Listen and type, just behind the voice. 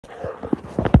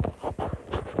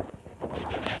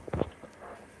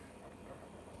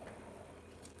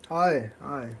Hi,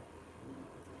 hi.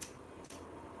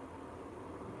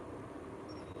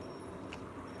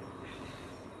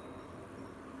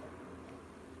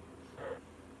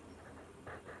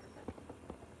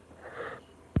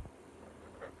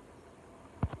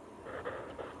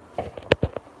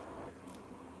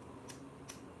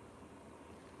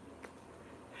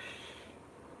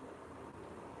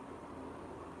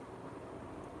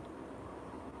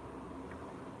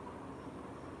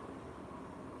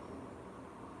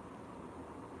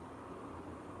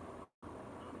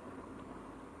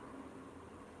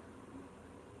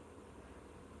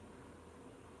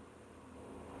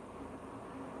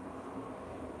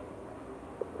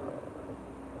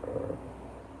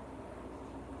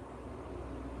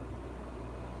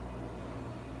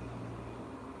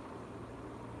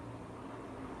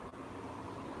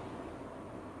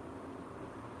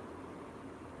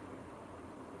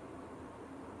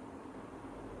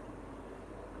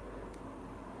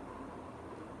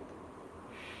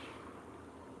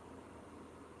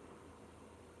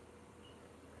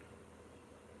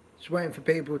 Just waiting for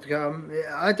people to come.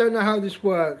 Yeah, I don't know how this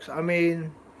works. I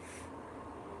mean,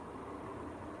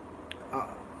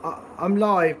 I'm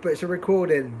live, but it's a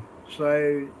recording.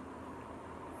 So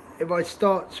if I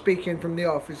start speaking from the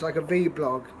off, it's like a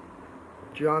vlog.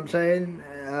 Do you know what I'm saying?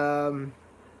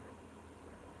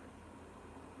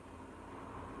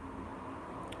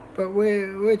 But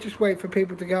we're just waiting for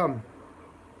people to come.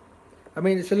 I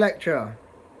mean, it's a lecture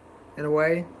in a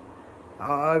way.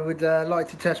 I would like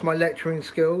to test my lecturing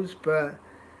skills, but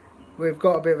we've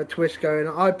got a bit of a twist going.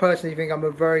 I personally think I'm a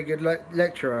very good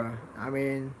lecturer. I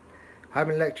mean, I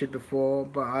haven't lectured before,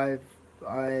 but I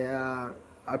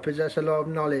I possess a lot of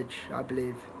knowledge. I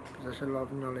believe possess a lot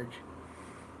of knowledge.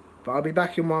 But I'll be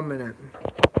back in 1 minute.